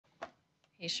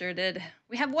He sure did.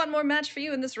 We have one more match for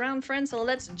you in this round, friends, so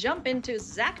let's jump into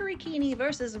Zachary Kiihne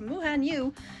versus Muhan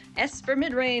Yu, Esper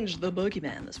Midrange, the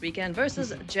Boogeyman this weekend,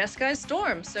 versus Jeskai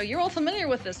Storm. So you're all familiar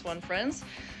with this one, friends.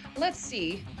 Let's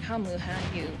see how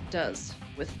Muhan Yu does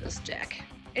with this deck.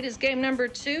 It is game number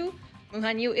 2.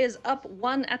 Muhan Yu is up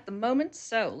 1 at the moment,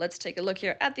 so let's take a look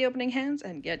here at the opening hands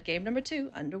and get game number 2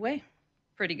 underway.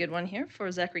 Pretty good one here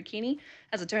for Zachary Kiihne.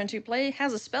 Has a turn 2 play,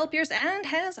 has a Spell Pierce, and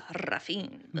has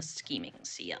Rafine, the Scheming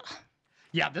Seer.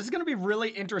 Yeah, this is going to be really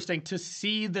interesting to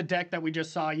see the deck that we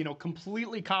just saw,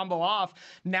 completely combo off,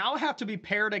 now have to be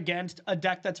paired against a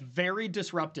deck that's very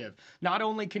disruptive. Not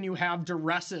only can you have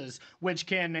Duresses, which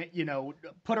can,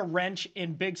 put a wrench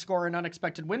in big score and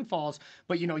unexpected windfalls,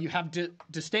 but, you have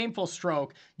Disdainful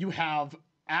Stroke, you have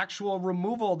actual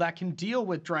removal that can deal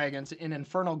with dragons in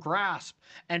Infernal Grasp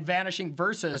and Vanishing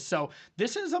Versus. So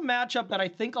this is a matchup that I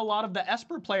think a lot of the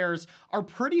Esper players are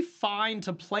pretty fine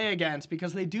to play against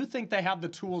because they do think they have the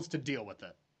tools to deal with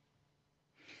it.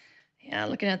 Yeah,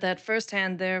 looking at that first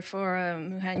hand there for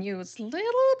Muhan Yu, it's a little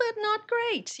bit not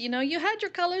great. You had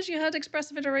your colors, you had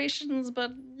expressive iterations,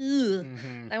 but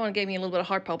that one gave me a little bit of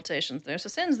heart palpitations there. So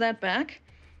sends that back.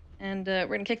 And we're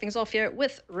going to kick things off here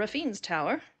with Rafine's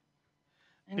Tower.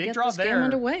 And Big get draw this there. game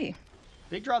underway.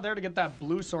 Big draw there to get that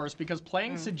blue source because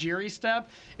playing Sagiri Step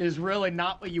is really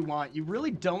not what you want. You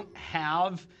really don't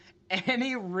have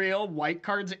any real white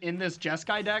cards in this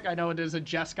Jeskai deck. I know it is a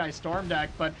Jeskai Storm deck,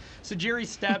 but Sagiri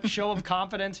Step, Show of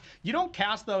Confidence, you don't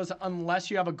cast those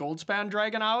unless you have a Goldspan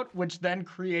Dragon out, which then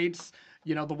creates,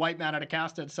 the white mana to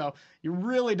cast it. So you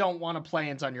really don't want to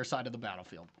play-ins on your side of the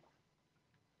battlefield.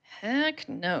 Heck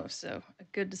no. So a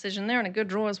good decision there and a good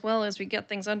draw as well as we get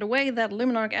things underway. That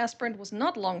Luminarch Aspirant was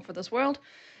not long for this world,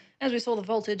 as we saw the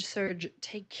Voltage Surge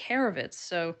take care of it.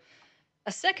 So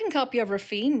a second copy of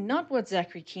Rafine, not what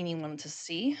Zachary Kiihne wanted to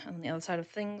see. On the other side of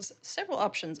things, several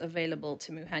options available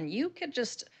to Muhan Yu. Could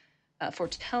just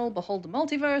foretell, behold the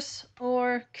multiverse,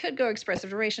 or could go Expressive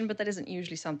Duration, but that isn't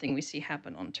usually something we see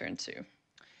happen on turn 2.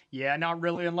 Yeah, not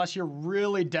really, unless you're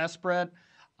really desperate.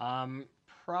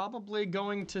 Probably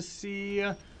going to see...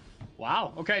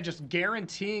 Wow, okay, just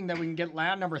guaranteeing that we can get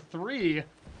land number 3.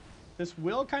 This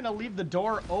will kind of leave the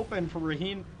door open for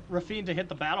Rafine to hit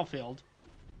the battlefield.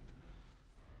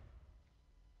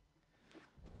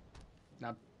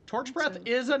 Now, Torch Breath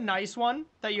is a nice one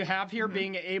that you have here,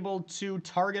 being able to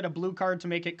target a blue card to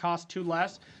make it cost 2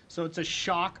 less. So it's a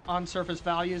shock on surface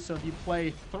value. So if you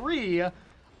play 3,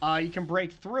 you can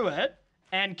break through it.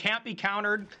 And can't be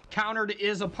countered. Countered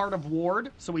is a part of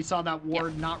ward, so we saw that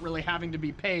ward not really having to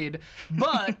be paid.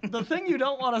 But the thing you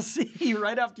don't want to see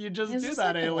right after you just do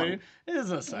that, Ailey,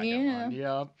 is a second one.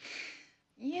 Yep.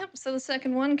 Yep, so the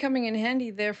second one coming in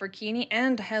handy there for Kiihne,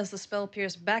 and has the Spell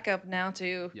Pierce backup now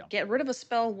to get rid of a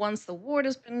spell once the ward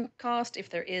has been cast, if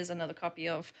there is another copy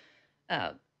of,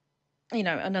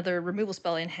 another removal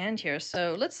spell in hand here.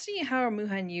 So let's see how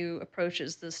Muhan Yu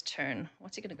approaches this turn.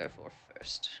 What's he going to go for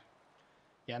first?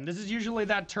 Yeah, and this is usually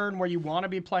that turn where you want to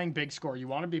be playing big score. You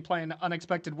want to be playing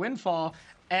unexpected windfall.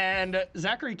 And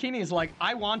Zachary Kiihne is like,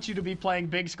 I want you to be playing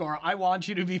big score. I want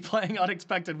you to be playing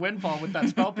unexpected windfall with that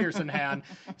Spell Pierce in hand.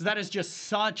 Because that is just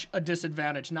such a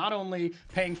disadvantage. Not only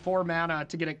paying 4 mana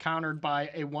to get it countered by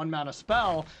a 1 mana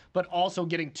spell, but also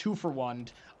getting 2 for 1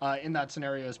 in that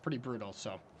scenario is pretty brutal.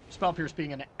 So Spell Pierce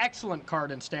being an excellent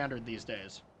card in Standard these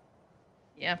days.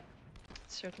 Yeah, it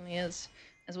certainly is.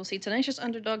 As we'll see, Tenacious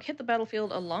Underdog hit the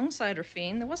battlefield alongside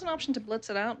Rafine. There was an option to blitz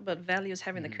it out, but values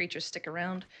having the creatures stick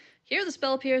around. Here, the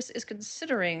Spell Pierce is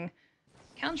considering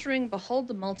countering Behold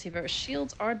the Multiverse.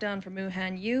 Shields are down for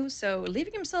Muhan Yu, so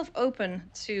leaving himself open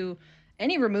to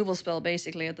any removal spell,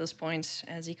 basically, at this point,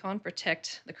 as he can't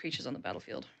protect the creatures on the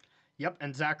battlefield. Yep,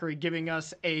 and Zachary giving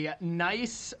us a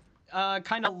nice...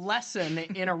 kind of lesson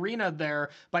in Arena there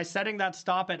by setting that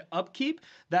stop at upkeep.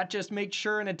 That just makes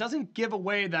sure, and it doesn't give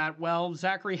away that, well,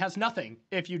 Zachary has nothing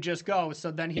if you just go,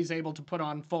 so then he's able to put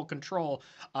on full control.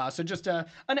 So just an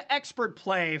expert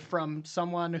play from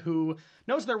someone who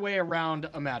knows their way around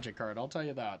a Magic card, I'll tell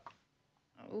you that.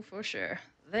 Oh, for sure.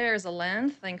 There's a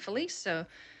land, thankfully, so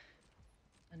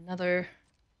another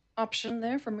option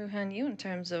there for Muhan Yu in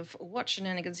terms of what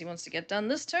shenanigans he wants to get done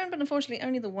this turn, but unfortunately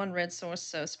only the 1 red source,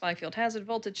 so Spyfield Hazard,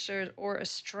 Voltage Surge, or a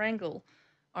Strangle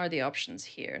are the options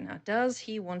here. Now, does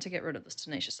he want to get rid of this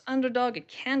Tenacious Underdog? It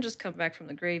can just come back from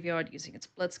the graveyard using its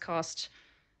Blitz cost.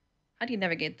 How do you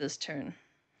navigate this turn?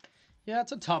 Yeah,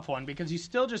 it's a tough one because you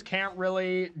still just can't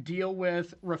really deal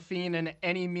with Rafine in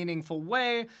any meaningful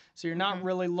way, so you're not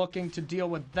really looking to deal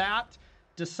with that.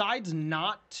 Decides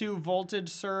not to Voltage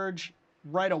Surge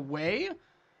right away.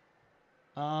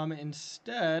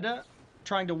 Instead,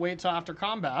 trying to wait till after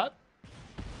combat.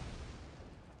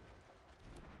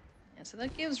 Yeah, so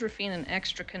that gives Rafine an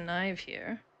extra connive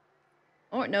here.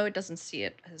 Or no, it doesn't see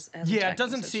it as yeah, attacking, it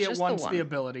doesn't so see it just once the the one.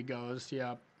 ability goes.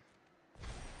 Yeah.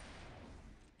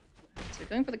 So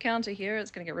going for the counter here, it's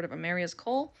going to get rid of Amaria's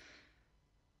Call.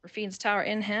 Rafine's tower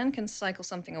in hand can cycle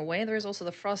something away. There is also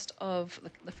the frost of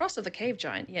the cave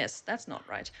giant. Yes, that's not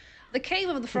right. The cave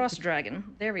of the frost dragon.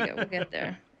 There we go. We'll get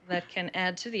there. That can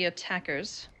add to the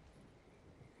attackers.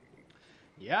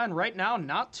 Yeah, and right now,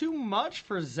 not too much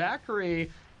for Zachary.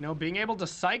 You know, being able to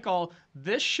cycle,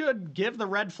 this should give the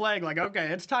red flag, like, okay,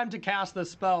 it's time to cast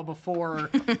this spell before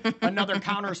another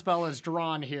counter spell is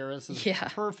drawn here. This is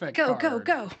perfect Go, card. go,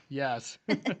 go. Yes.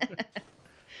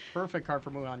 Perfect card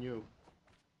for Muhan Yu.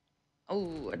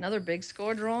 Oh, another big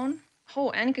score drawn.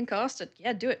 Oh, and you can cast it.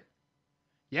 Yeah, do it.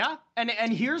 Yeah, and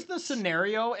here's the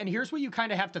scenario, and here's what you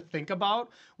kind of have to think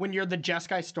about when you're the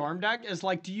Jeskai Storm deck, is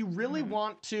like, do you really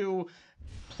want to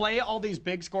play all these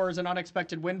big scores and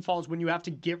unexpected windfalls when you have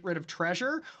to get rid of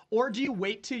treasure? Or do you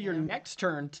wait till your next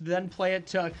turn to then play it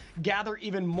to gather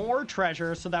even more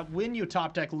treasure so that when you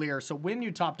top deck Lear, so when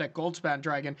you top deck Goldspan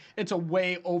Dragon, it's a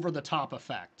way over the top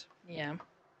effect? Yeah.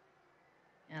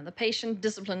 Yeah, the patient,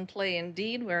 disciplined play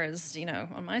indeed, whereas, you know,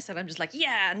 on my side, I'm just like,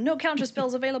 yeah, no counter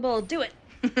spells available, do it.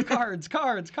 Cards,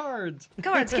 cards, cards.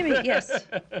 Cards, give me, yes,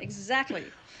 exactly.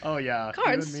 Oh, yeah.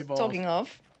 Cards, talking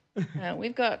of,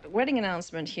 we've got Wedding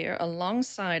Announcement here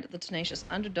alongside the Tenacious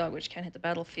Underdog, which can hit the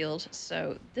battlefield.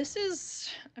 So this is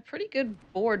a pretty good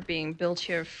board being built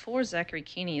here for Zachary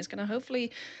Kiihne. He's going to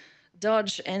hopefully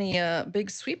dodge any big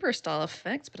sweeper style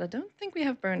effects, but I don't think we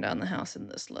have Burn Down the House in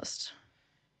this list.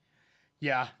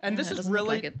 Yeah, and this is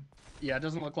really... Yeah, it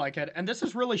doesn't look like it. And this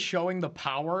is really showing the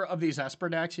power of these Esper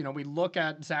decks. You know, we look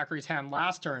at Zachary's hand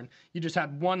last turn. You just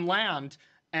had one land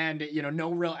and, you know,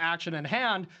 no real action in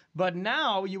hand. But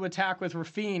now you attack with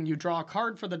Rafine. You draw a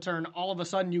card for the turn. All of a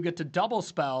sudden, you get to double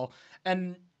spell.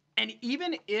 And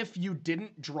even if you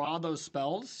didn't draw those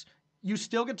spells, you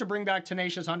still get to bring back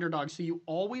Tenacious Underdog. So you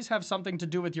always have something to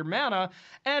do with your mana.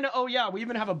 And, oh, yeah, we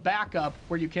even have a backup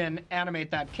where you can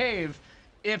animate that cave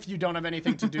if you don't have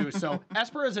anything to do. So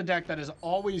Esper is a deck that is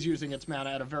always using its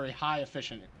mana at a very high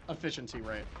efficiency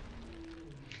rate.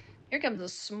 Here comes the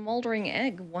Smoldering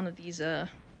Egg, one of these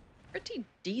pretty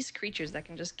decent creatures that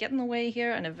can just get in the way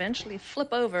here and eventually flip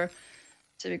over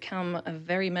to become a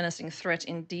very menacing threat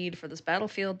indeed for this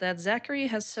battlefield that Zachary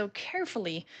has so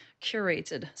carefully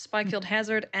curated. Spikefield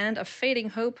Hazard and a Fading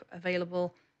Hope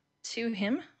available to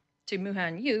him, to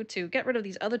Muhan Yu, to get rid of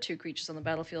these other two creatures on the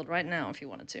battlefield right now if you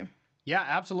wanted to. Yeah,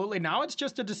 absolutely. Now it's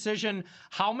just a decision,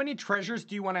 how many treasures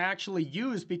do you want to actually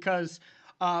use? Because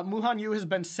Muhan Yu has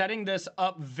been setting this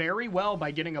up very well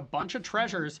by getting a bunch of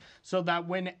treasures so that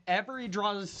whenever he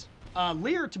draws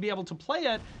Lear to be able to play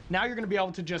it, now you're going to be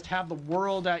able to just have the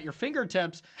world at your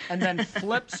fingertips and then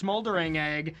flip Smoldering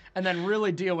Egg and then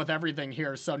really deal with everything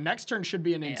here. So next turn should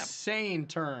be an insane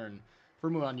turn for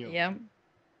Muhan Yu. Yeah.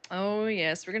 Oh,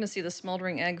 yes. We're going to see the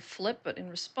Smoldering Egg flip, but in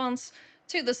response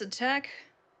to this attack,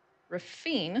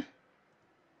 Rafine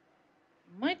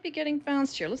might be getting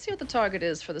bounced here. Let's see what the target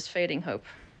is for this Fading Hope.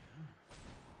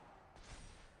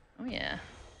 Oh, yeah.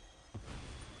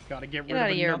 Got to get rid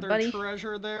of another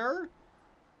treasure there.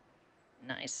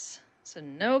 Nice. So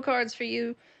no cards for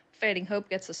you. Fading Hope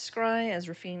gets a scry, as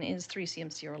Rafine is 3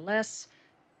 CMC or less.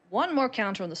 One more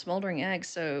counter on the Smoldering Egg,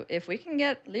 so if we can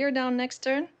get Lear down next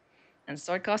turn and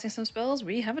start casting some spells,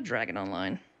 we have a dragon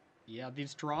online. Yeah,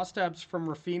 these draw steps from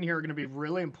Rafine here are going to be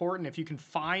really important if you can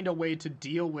find a way to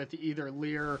deal with either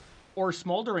Lear or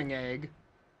Smoldering Egg.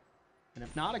 And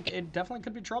if not, it definitely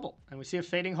could be trouble. And we see a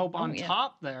Fading Hope on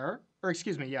top there. Or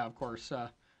excuse me, yeah, of course.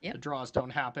 The draws don't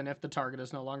happen if the target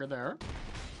is no longer there.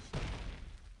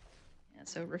 Yeah,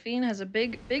 so Rafine has a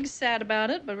big sad about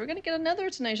it, but we're going to get another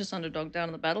Tenacious Underdog down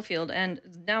on the battlefield. And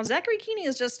now Zachary Kiihne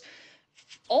is just...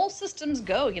 all systems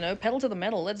go, you know, pedal to the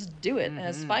metal, let's do it.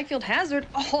 As Spikefield Hazard,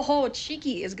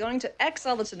 cheeky, is going to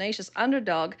exile the Tenacious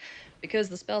Underdog because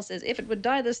the spell says if it would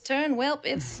die this turn, well,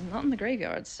 it's not in the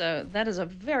graveyard. So that is a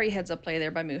very heads-up play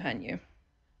there by Muhan Yu.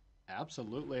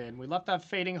 Absolutely, and we left that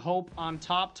Fading Hope on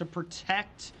top to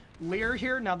protect Lear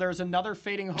here. Now there's another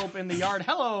Fading Hope in the yard.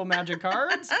 Hello, Magic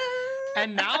Cards.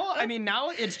 And now, I mean, now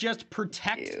it's just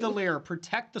protect the Lear,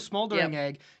 protect the Smoldering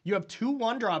Egg. You have 2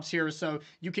 1-drops here, so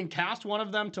you can cast one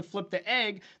of them to flip the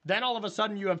egg. Then all of a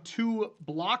sudden you have 2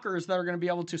 blockers that are going to be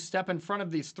able to step in front of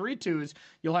these 3/2s.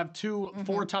 You'll have 2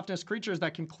 4-toughness creatures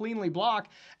that can cleanly block.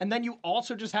 And then you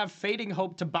also just have Fading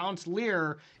Hope to bounce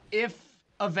Lear if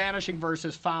a Vanishing Verse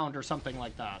is found or something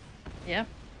like that. Yeah.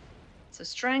 So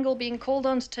Strangle being called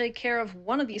on to take care of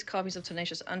one of these copies of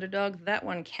Tenacious Underdog. That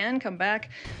one can come back.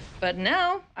 But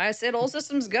now, I said all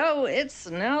systems go. It's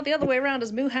now the other way around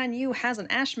as Muhan Yu has an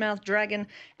Ashmouth Dragon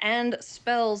and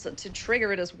spells to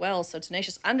trigger it as well. So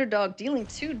Tenacious Underdog dealing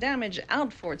 2 damage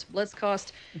out for its Blitz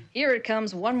cost. Here it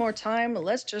comes one more time.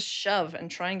 Let's just shove and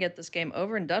try and get this game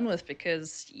over and done with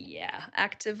because, yeah,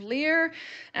 Active Leer,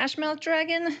 Ashmouth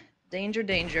Dragon, danger,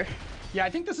 danger. Yeah, I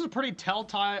think this is a pretty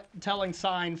telling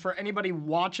sign for anybody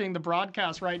watching the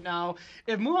broadcast right now.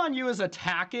 If Muhan Yu is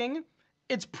attacking,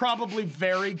 it's probably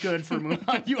very good for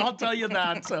Muhan Yu, I'll tell you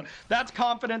that. So that's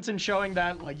confidence in showing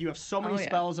that, like, you have so many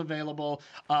spells available.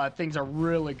 Things are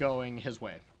really going his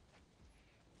way.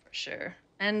 For sure.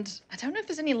 And I don't know if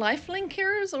there's any lifelink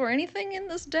heroes or anything in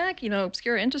this deck, you know,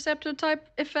 Obscure Interceptor type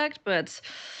effect, but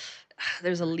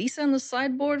there's a Lisa on the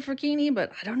sideboard for Kiihne,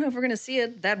 but I don't know if we're going to see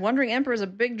it. That Wandering Emperor is a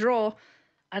big draw.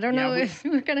 I don't know if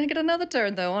we're going to get another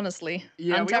turn, though, honestly.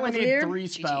 Yeah, we only need 3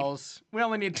 spells. We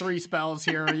only need 3 spells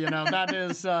here, you know. That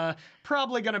is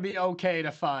probably going to be okay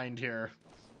to find here.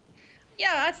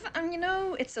 Yeah, you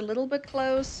know, it's a little bit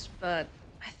close, but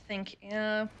I think,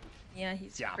 yeah,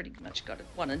 he's pretty much got it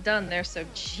one and done there. So,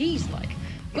 geez, like,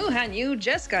 Muhan Yu,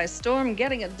 Jeskai Storm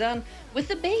getting it done with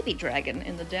the baby dragon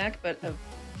in the deck, but a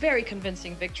very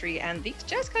convincing victory, and these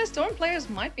Jeskai Storm players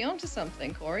might be onto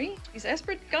something, Corey. These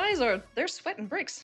Esper guys they're sweating bricks.